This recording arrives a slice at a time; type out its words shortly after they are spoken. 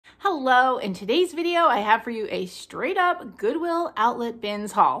Hello, in today's video, I have for you a straight up Goodwill outlet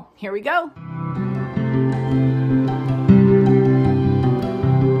bins haul. Here we go.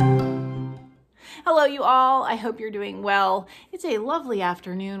 Hello you all, I hope you're doing well. It's a lovely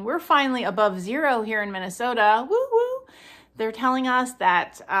afternoon. We're finally above zero here in Minnesota, woo woo. They're telling us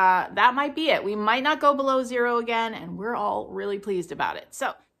that that might be it. We might not go below zero again, and we're all really pleased about it.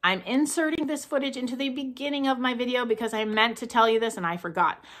 So I'm inserting this footage into the beginning of my video because I meant to tell you this and I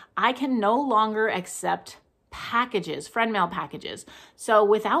forgot. I can no longer accept packages, friend mail packages. So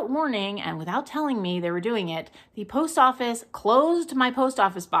without warning and without telling me they were doing it, the post office closed my post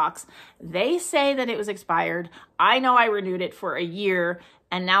office box. They say that it was expired. I know I renewed it for a year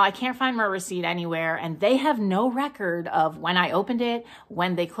and now I can't find my receipt anywhere, and they have no record of when I opened it,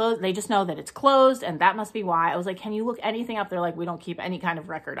 when they closed. They just know that it's closed, and that must be why. I was like, can you look anything up? They're like, we don't keep any kind of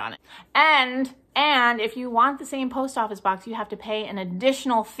record on it. And if you want the same post office box, you have to pay an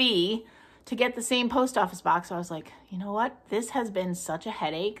additional fee to get the same post office box. So I was like, you know what? This has been such a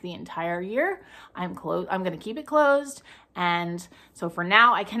headache the entire year. I'm going to keep it closed. And so for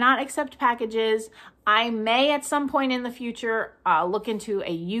now, I cannot accept packages. I may at some point in the future look into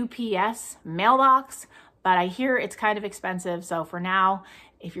a UPS mailbox, but I hear it's kind of expensive. So for now,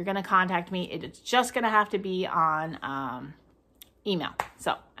 if you're going to contact me, it's just going to have to be on email.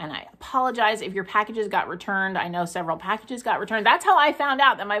 So, and I apologize if your packages got returned. I know several packages got returned. That's how I found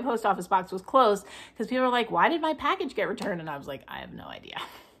out that my post office box was closed, because people were like, why did my package get returned? And I was like, I have no idea.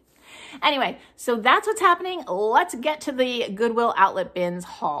 Anyway, so that's what's happening. Let's get to the Goodwill outlet bins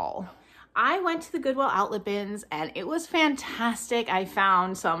haul. I went to the Goodwill outlet bins and it was fantastic. I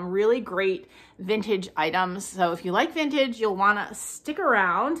found some really great vintage items. So if you like vintage, you'll want to stick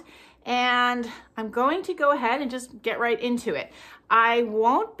around. And I'm going to go ahead and just get right into it. I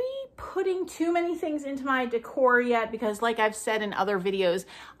won't be putting too many things into my decor yet because, like I've said in other videos,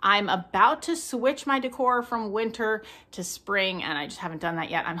 I'm about to switch my decor from winter to spring, and I just haven't done that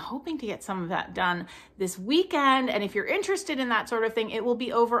yet. I'm hoping to get some of that done this weekend, and if you're interested in that sort of thing, it will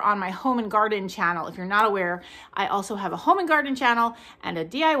be over on my home and garden channel. If you're not aware, I also have a home and garden channel and a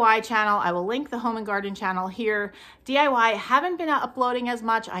DIY channel. I will link the home and garden channel here. DIY, haven't been uploading as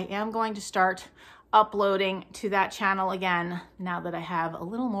much. I am going to start uploading to that channel again now that I have a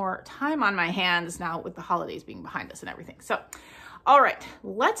little more time on my hands now with the holidays being behind us and everything. So, all right,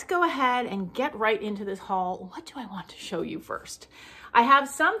 let's go ahead and get right into this haul. What do I want to show you first? I have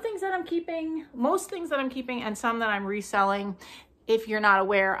some things that I'm keeping, most things that I'm keeping, and some that I'm reselling. If you're not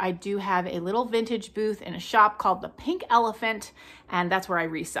aware, I do have a little vintage booth in a shop called the Pink Elephant, and that's where I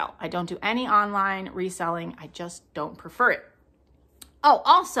resell. I don't do any online reselling. I just don't prefer it. Oh,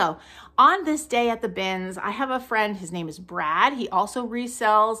 also, on this day at the bins, I have a friend, his name is Brad. He also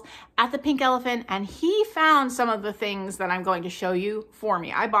resells at the Pink Elephant, and he found some of the things that I'm going to show you for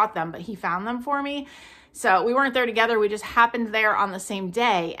me. I bought them, but he found them for me. So we weren't there together, we just happened there on the same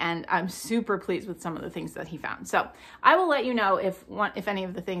day, and I'm super pleased with some of the things that he found. So I will let you know if any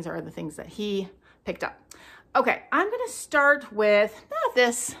of the things are the things that he picked up. Okay, I'm gonna start with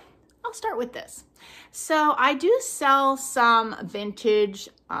this. I'll start with this. So I do sell some vintage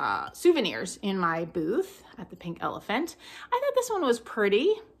souvenirs in my booth at the Pink Elephant. I thought this one was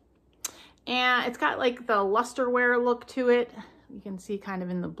pretty, and it's got like the lusterware look to it. You can see kind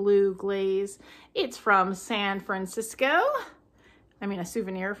of in the blue glaze. It's from San Francisco. I mean, a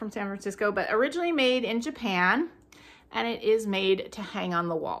souvenir from San Francisco, but originally made in Japan, and it is made to hang on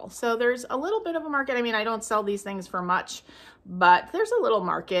the wall. So there's a little bit of a market. I mean, I don't sell these things for much, but there's a little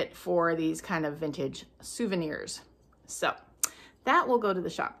market for these kind of vintage souvenirs. So that will go to the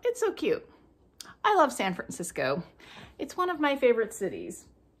shop. It's so cute. I love San Francisco. It's one of my favorite cities.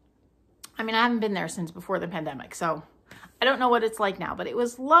 I mean, I haven't been there since before the pandemic, so I don't know what it's like now, but it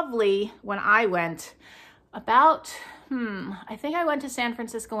was lovely when I went about, I think I went to San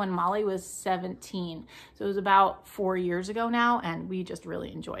Francisco when Molly was 17. So it was about 4 years ago now, and we just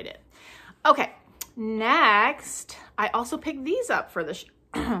really enjoyed it. Okay, next, I also picked these up for the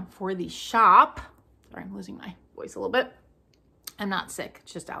shop. Sorry, I'm losing my voice a little bit. I'm not sick,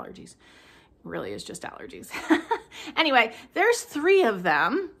 it's just allergies. It really is just allergies. Anyway, there's 3 of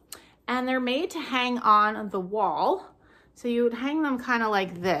them, and they're made to hang on the wall. So you would hang them kind of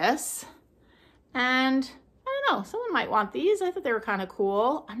like this, and I don't know, someone might want these. I thought they were kind of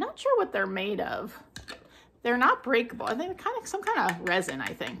cool. I'm not sure what they're made of. They're not breakable. I think they're kind of some kind of resin,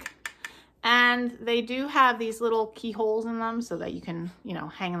 I think. And they do have these little keyholes in them so that you can, you know,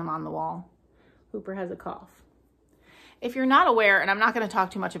 hang them on the wall. Hooper has a cough. If you're not aware, and I'm not going to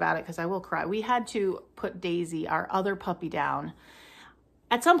talk too much about it because I will cry, we had to put Daisy, our other puppy, down.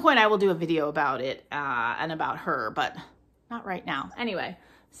 At some point I will do a video about it and about her, but not right now. Anyway,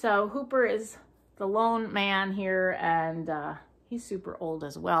 So Hooper is the lone man here, and he's super old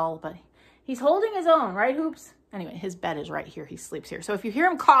as well, but he's holding his own, right, Hoops? Anyway, his bed is right here. He sleeps here. So if you hear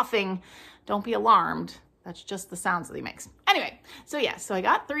him coughing, don't be alarmed. That's just the sounds that he makes. Anyway, so yeah, so I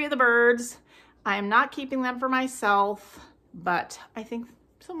got 3 of the birds. I am not keeping them for myself, but I think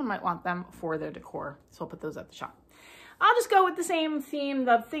someone might want them for their decor. So I'll put those at the shop. I'll just go with the same theme,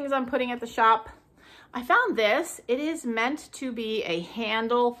 the things I'm putting at the shop. I found this. It is meant to be a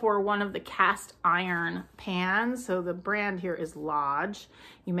handle for one of the cast iron pans. So the brand here is Lodge.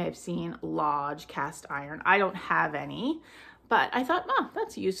 You may have seen Lodge cast iron. I don't have any, but I thought, oh,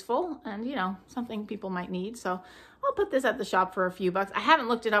 that's useful and, you know, something people might need. So I'll put this at the shop for a few bucks. I haven't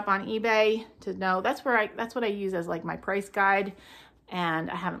looked it up on eBay to know. That's what I use as like my price guide, and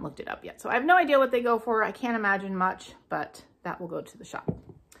I haven't looked it up yet. So I have no idea what they go for. I can't imagine much, but that will go to the shop.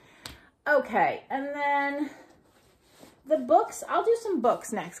 Okay, and then the books, I'll do some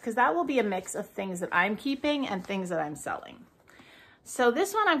books next because that will be a mix of things that I'm keeping and things that I'm selling. So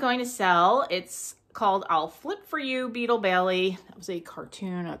this one I'm going to sell. It's called I'll Flip For You, Beetle Bailey. That was a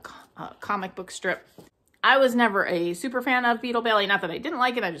cartoon, a comic book strip. I was never a super fan of Beetle Bailey. Not that I didn't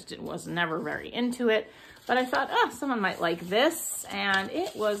like it, I just was never very into it. But I thought, oh, someone might like this. And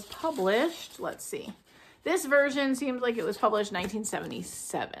it was published, let's see. This version seems like it was published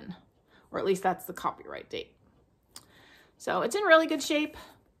 1977. Or at least that's the copyright date. So it's in really good shape.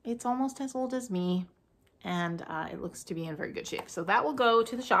 It's almost as old as me, and it looks to be in very good shape. So that will go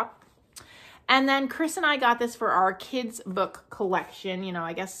to the shop. And then Chris and I got this for our kids book collection. You know,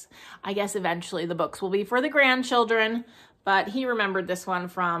 I guess eventually the books will be for the grandchildren, but he remembered this one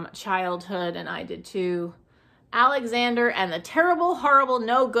from childhood, and I did too. Alexander and the Terrible, Horrible,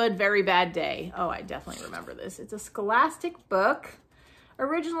 No Good, Very Bad Day. Oh, I definitely remember this. It's a Scholastic book.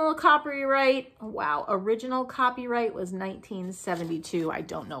 Original copyright, wow, original copyright was 1972. I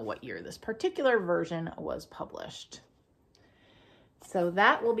don't know what year this particular version was published. So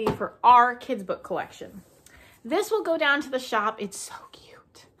that will be for our kids book collection. This will go down to the shop. It's so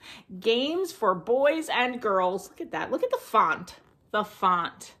cute. Games for boys and girls. Look at that. Look at the font. The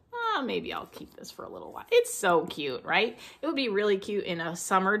font. Maybe I'll keep this for a little while. It's so cute, right? It would be really cute in a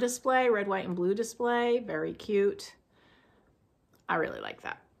summer display, red, white, and blue display. Very cute. I really like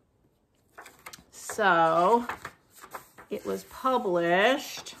that. So it was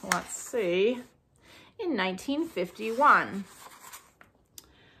published, let's see, in 1951.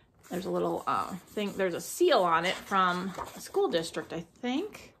 There's a little thing, there's a seal on it from a school district, I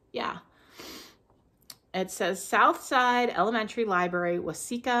think. Yeah. It says Southside Elementary Library,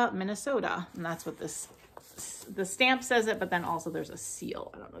 Waseca, Minnesota. And that's what the stamp says it, but then also there's a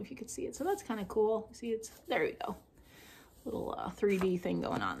seal. I don't know if you could see it. So that's kind of cool. See, there you go. Little 3D thing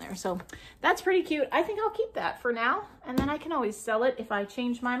going on there. So that's pretty cute. I think I'll keep that for now, and then I can always sell it if I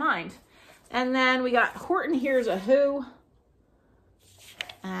change my mind. And then we got Horton Hears a Who,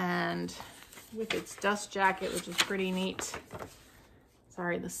 and with its dust jacket, which is pretty neat.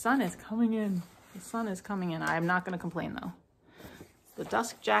 Sorry, the sun is coming in. The sun is coming in. I'm not going to complain though. The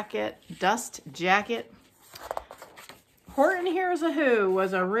dust jacket. Horton Hears a Who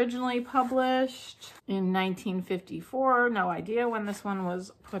was originally published in 1954. No idea when this one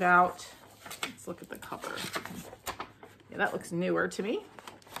was put out. Let's look at the cover. Yeah, that looks newer to me.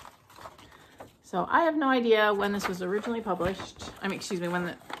 So I have no idea when this was originally published. I mean, excuse me,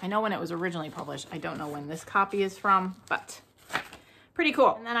 I know when it was originally published. I don't know when this copy is from, but pretty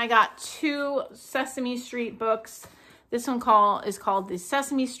cool. And then I got 2 Sesame Street books. This one is called the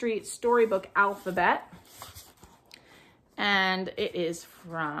Sesame Street Storybook Alphabet. And it is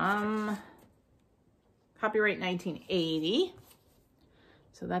from copyright 1980.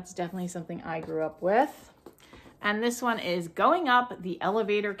 So that's definitely something I grew up with. And this one is Going Up, the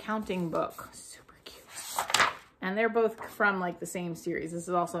Elevator Counting Book. Super cute. And they're both from like the same series. This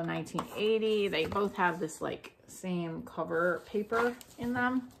is also 1980. They both have this like same cover paper in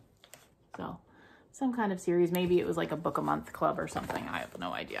them. So some kind of series. Maybe it was like a book a month club or something. I have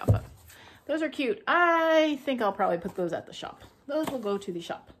no idea, but those are cute. I think I'll probably put those at the shop. Those will go to the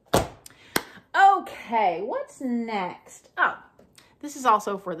shop. Okay, what's next? Oh, this is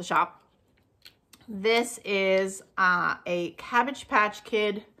also for the shop. This is a Cabbage Patch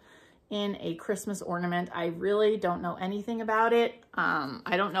Kid in a Christmas ornament. I really don't know anything about it.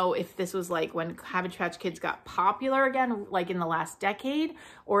 I don't know if this was like when Cabbage Patch Kids got popular again, like in the last decade,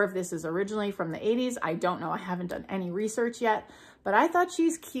 or if this is originally from the 80s. I don't know. I haven't done any research yet, but I thought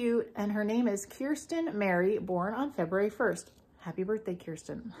she's cute, and her name is Kirsten Mary, born on February 1st. Happy birthday,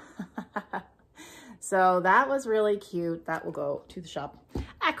 Kirsten. So that was really cute. That will go to the shop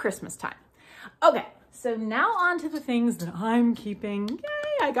at Christmas time. Okay, so now on to the things that I'm keeping.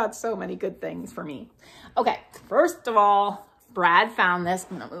 Yay, I got so many good things for me. Okay, first of all, Brad found this.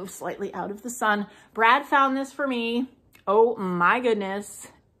 I'm gonna move slightly out of the sun. Brad found this for me. Oh my goodness.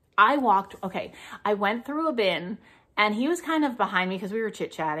 I went through a bin and he was kind of behind me because we were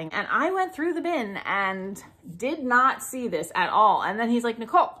chit-chatting, and I went through the bin and did not see this at all. And then he's like,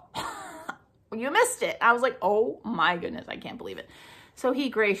 Nicole, you missed it. I was like, oh my goodness, I can't believe it. So he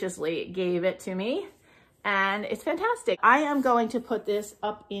graciously gave it to me, and it's fantastic. I am going to put this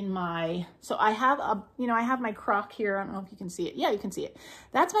up in my, so I have I have my crock here. I don't know if you can see it. Yeah, you can see it.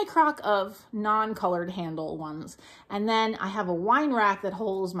 That's my crock of non-colored handle ones. And then I have a wine rack that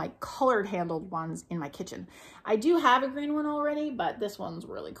holds my colored handled ones in my kitchen. I do have a green one already, but this one's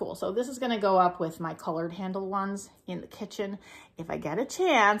really cool. So this is gonna go up with my colored handled ones in the kitchen. If I get a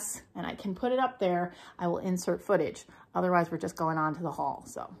chance and I can put it up there, I will insert footage. Otherwise, we're just going on to the haul.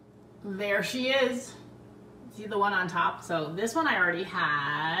 So there she is. See the one on top? So this one I already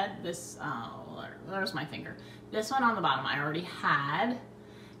had. This, oh, there's my finger. This one on the bottom I already had.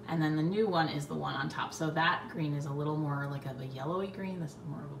 And then the new one is the one on top. So that green is a little more like of a yellowy green. This is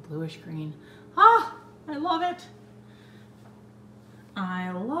more of a bluish green. Ah, I love it.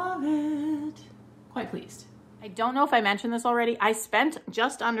 I love it. Quite pleased. I don't know if I mentioned this already. I spent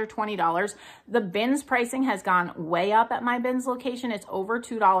just under $20. The bins pricing has gone way up at my bins location. It's over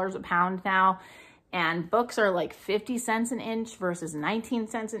 $2 a pound now. And books are like 50 cents an inch versus 19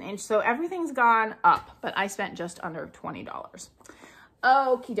 cents an inch. So everything's gone up, but I spent just under $20.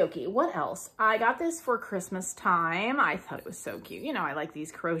 Okie dokie, what else? I got this for Christmas time. I thought it was so cute. You know, I like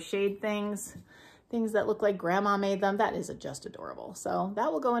these crocheted things that look like grandma made them. That is just adorable. So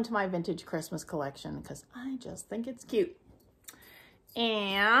that will go into my vintage Christmas collection because I just think it's cute.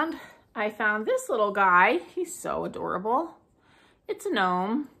 And I found this little guy. He's so adorable. It's a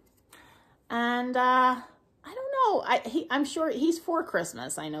gnome. And I don't know, I'm sure he's for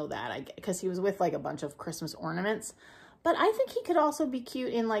Christmas. I know that because he was with like a bunch of Christmas ornaments. But I think he could also be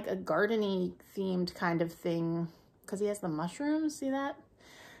cute in like a garden-y themed kind of thing because he has the mushrooms, see that?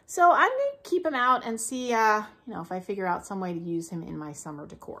 So I'm going to keep him out and see, if I figure out some way to use him in my summer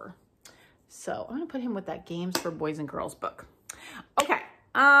decor. So I'm going to put him with that Games for Boys and Girls book. Okay,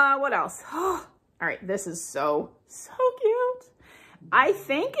 what else? Oh, all right, this is so cute. I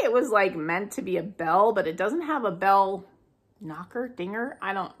think it was like meant to be a bell, but it doesn't have a bell knocker, dinger.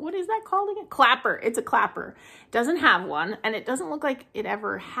 What is that called again? Clapper. It's a clapper. It doesn't have one, and it doesn't look like it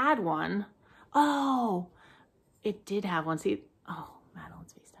ever had one. Oh, it did have one. See, oh,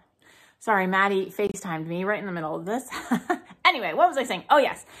 Madeline's FaceTime. Sorry, Maddie FaceTimed me right in the middle of this. Anyway, what was I saying? Oh,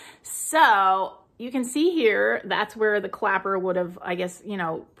 yes. So you can see here, that's where the clapper would have, I guess,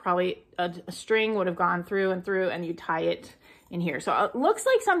 probably a string would have gone through and through, and you tie it in here. So it looks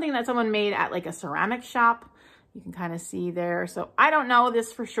like something that someone made at like a ceramic shop. You can kind of see there. So I don't know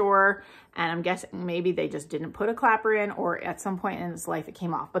this for sure. And I'm guessing maybe they just didn't put a clapper in, or at some point in its life it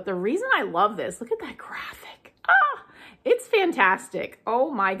came off. But the reason I love this, look at that graphic. Ah, it's fantastic.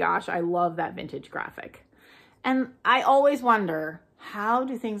 Oh my gosh, I love that vintage graphic. And I always wonder, how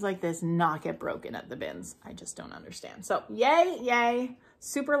do things like this not get broken at the bins? I just don't understand. So yay, yay.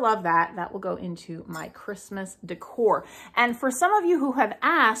 Super love that. That will go into my Christmas decor. And for some of you who have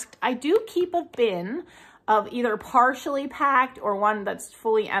asked, I do keep a bin of either partially packed or one that's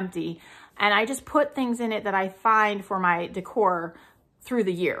fully empty. And I just put things in it that I find for my decor through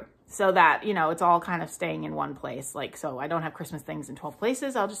the year so that, it's all kind of staying in one place. Like, so I don't have Christmas things in 12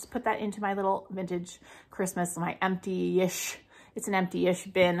 places. I'll just put that into my little vintage Christmas, my empty-ish, it's an empty-ish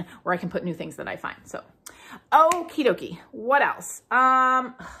bin where I can put new things that I find. So, okie dokie. What else?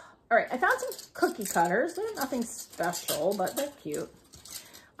 All right, I found some cookie cutters. They're nothing special, but they're cute.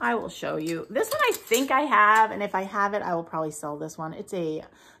 I will show you. This one I think I have, and if I have it, I will probably sell this one. It's a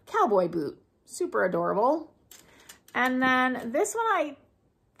cowboy boot. Super adorable. And then this one,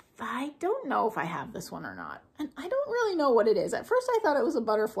 I don't know if I have this one or not. And I don't really know what it is. At first I thought it was a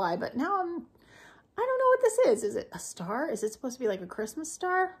butterfly, but now I don't know what this is. Is it a star? Is it supposed to be like a Christmas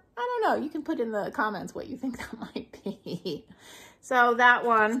star? I don't know. You can put in the comments what you think that might be. So that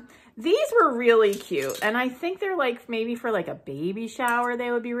one, these were really cute. And I think they're like, maybe for like a baby shower,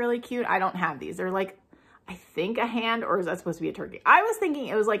 they would be really cute. I don't have these. They're like, I think a hand, or is that supposed to be a turkey? I was thinking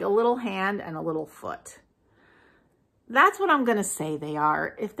it was like a little hand and a little foot. That's what I'm going to say they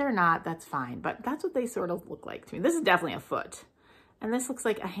are. If they're not, that's fine. But that's what they sort of look like to me. This is definitely a foot. And this looks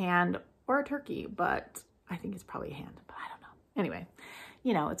like a hand or a turkey, but I think it's probably a hand, but I don't know. Anyway,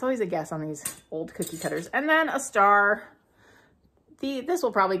 it's always a guess on these old cookie cutters. And then a star. This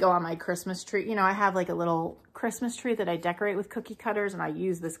will probably go on my Christmas tree. You know, I have like a little Christmas tree that I decorate with cookie cutters, and I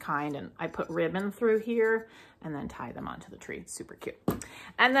use this kind, and I put ribbon through here and then tie them onto the tree. It's super cute.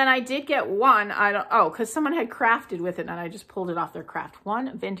 And then I did get one, because someone had crafted with it and I just pulled it off their craft.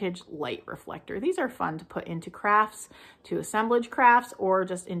 One vintage light reflector. These are fun to put into crafts, to assemblage crafts, or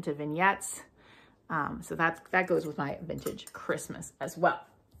just into vignettes. So that goes with my vintage Christmas as well.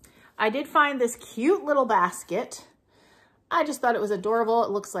 I did find this cute little basket. I just thought it was adorable.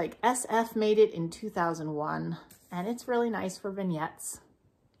 It looks like SF made it in 2001, and it's really nice for vignettes.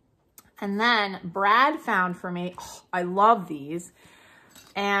 And then Brad found for me, I love these.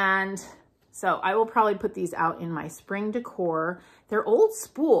 And so I will probably put these out in my spring decor. They're old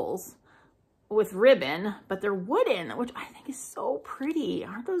spools with ribbon, but they're wooden, which I think is so pretty.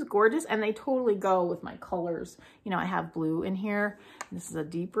 Aren't those gorgeous? And they totally go with my colors. You know, I have blue in here. This is a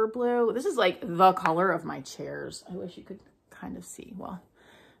deeper blue. This is like the color of my chairs. I wish you could kind of see. Well,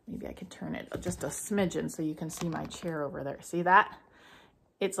 maybe I could turn it just a smidgen so you can see my chair over there. See that?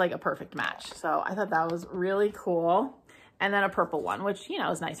 It's like a perfect match. So I thought that was really cool. And then a purple one, which, you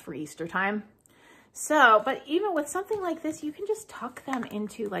know, is nice for Easter time. So, but even with something like this, you can just tuck them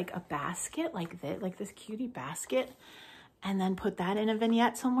into like a basket like this cutie basket, and then put that in a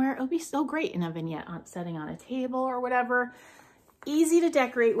vignette somewhere. It would be so great in a vignette setting on a table or whatever. Easy to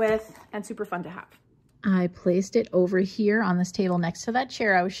decorate with and super fun to have. I placed it over here on this table next to that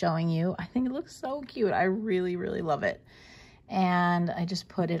chair I was showing you. I think it looks so cute. I really, really love it. And I just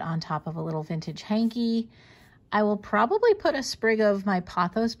put it on top of a little vintage hanky. I will probably put a sprig of my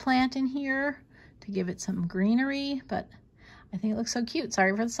pothos plant in here to give it some greenery, but I think it looks so cute.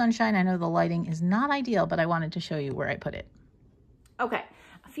 Sorry for the sunshine. I know the lighting is not ideal, but I wanted to show you where I put it. Okay,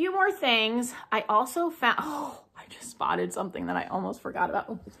 a few more things. I also found, I just spotted something that I almost forgot about.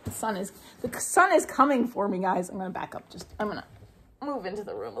 Oh, the sun is coming for me, guys. I'm gonna back up. I'm gonna move into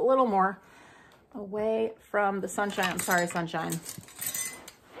the room a little more away from the sunshine. I'm sorry, sunshine.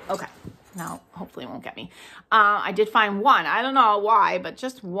 Okay. Now, hopefully it won't get me. I did find one. I don't know why, but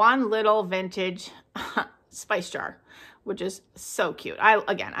just one little vintage spice jar, which is so cute.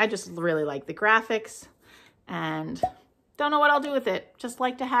 I just really like the graphics and don't know what I'll do with it. Just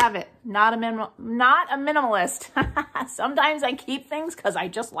like to have it. Not a minimalist. Sometimes I keep things because I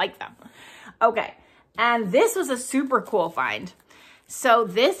just like them. Okay, and this was a super cool find. So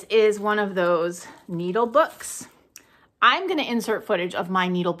this is one of those needle books. I'm going to insert footage of my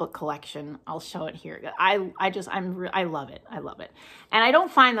needlebook collection. I'll show it here. I love it. I love it. And I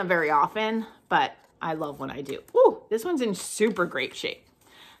don't find them very often, but I love when I do. Ooh, this one's in super great shape.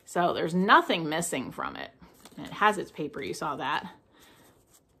 So there's nothing missing from it. And it has its paper. You saw that.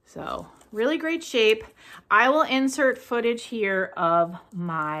 So really great shape. I will insert footage here of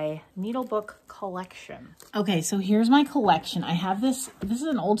my needlebook collection. Okay, so here's my collection. I have this is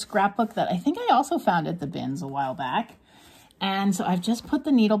an old scrapbook that I think I also found at the bins a while back. And so I've just put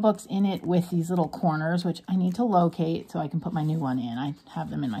the needle books in it with these little corners, which I need to locate so I can put my new one in. I have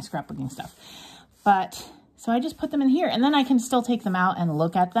them in my scrapbooking stuff. But, so I just put them in here, and then I can still take them out and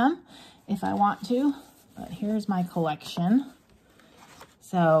look at them if I want to. But here's my collection.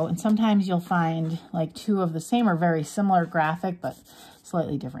 So, and sometimes you'll find like two of the same or very similar graphic, but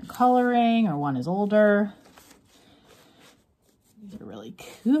slightly different coloring, or one is older. These are really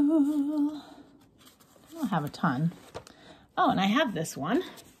cool. I don't have a ton. Oh, and I have this one.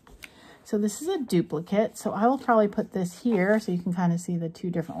 So this is a duplicate. So I will probably put this here so you can kind of see the two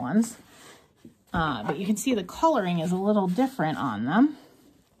different ones. But you can see the coloring is a little different on them.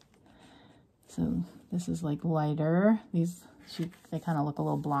 So this is like lighter. They kind of look a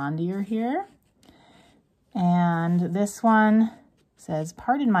little blondier here. And this one says,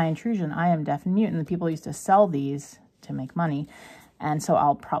 "Pardon my intrusion, I am deaf and mute." And the people used to sell these to make money. And so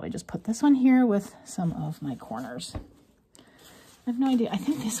I'll probably just put this one here with some of my corners. I have no idea. I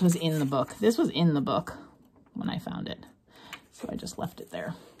think this was in the book. This was in the book when I found it. So I just left it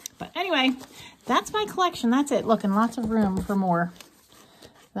there. But anyway, that's my collection. That's it. Look, and lots of room for more.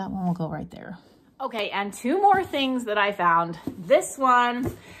 That one will go right there. Okay, and two more things that I found. This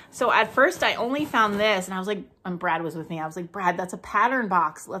one, so at first I only found this, and I was like, and Brad was with me, I was like, "Brad, that's a pattern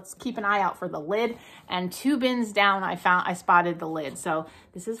box. Let's keep an eye out for the lid." And two bins down, I spotted the lid. So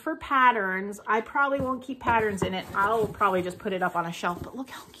this is for patterns. I probably won't keep patterns in it. I'll probably just put it up on a shelf, but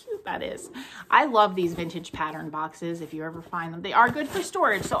look how cute that is. I love these vintage pattern boxes if you ever find them. They are good for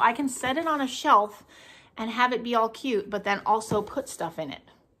storage, so I can set it on a shelf and have it be all cute, but then also put stuff in it.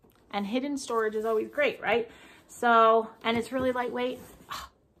 And hidden storage is always great, right? So, and it's really lightweight.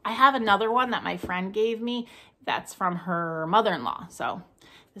 I have another one that my friend gave me that's from her mother-in-law. So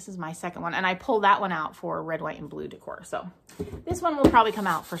This is my second one, and I pulled that one out for red, white, and blue decor. So this one will probably come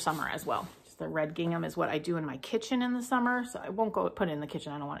out for summer as well. Just the red gingham is what I do in my kitchen in the summer. So I won't go put it in the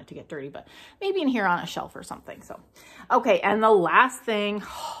kitchen. I don't want it to get dirty, but maybe in here on a shelf or something. So, okay. And the last thing,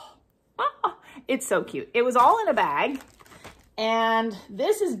 it's so cute. It was all in a bag, and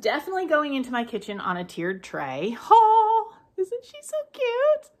this is definitely going into my kitchen on a tiered tray. Oh, isn't she so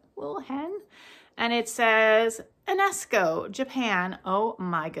cute? Little hen. And it says UNESCO, Japan. Oh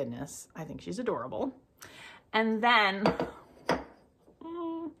my goodness. I think she's adorable. And then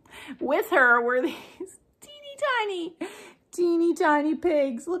with her were these teeny tiny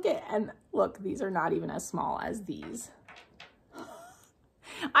pigs. Look, these are not even as small as these.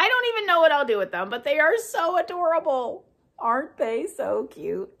 I don't even know what I'll do with them, but they are so adorable. Aren't they so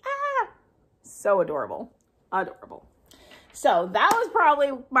cute? Ah, so adorable. Adorable. So that was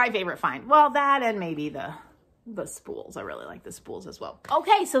probably my favorite find. Well, that and maybe the spools. I really like the spools as well.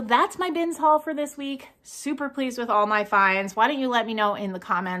 Okay, so that's my bins haul for this week. Super pleased with all my finds. Why don't you let me know in the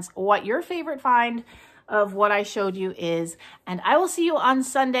comments what your favorite find of what I showed you is. And I will see you on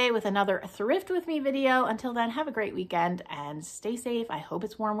Sunday with another Thrift With Me video. Until then, have a great weekend and stay safe. I hope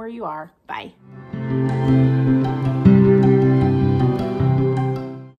it's warm where you are. Bye.